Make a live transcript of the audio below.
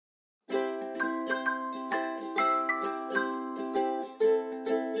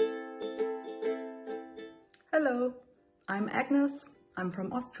I'm Agnes, I'm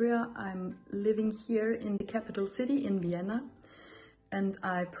from Austria, I'm living here in the capital city in Vienna, and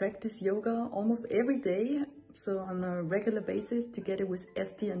I practice yoga almost every day, so on a regular basis together with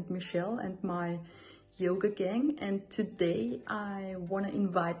Esti and Michelle and my yoga gang. And today I want to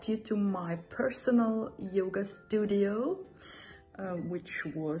invite you to my personal yoga studio, which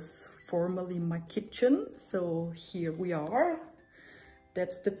was formerly my kitchen. So here we are.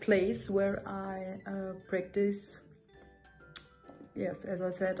 That's the place where I practice, yes, as I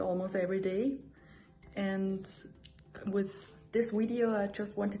said, almost every day. And with this video, I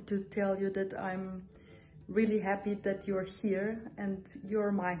just wanted to tell you that I'm really happy that you're here and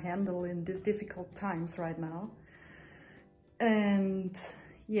you're my handle in these difficult times right now. And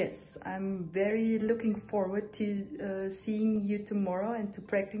yes, I'm very looking forward to seeing you tomorrow and to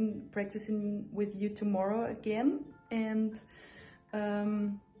practicing with you tomorrow again. And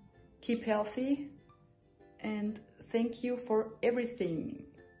keep healthy and thank you for everything.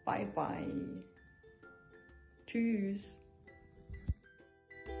 Bye bye. Tschüss.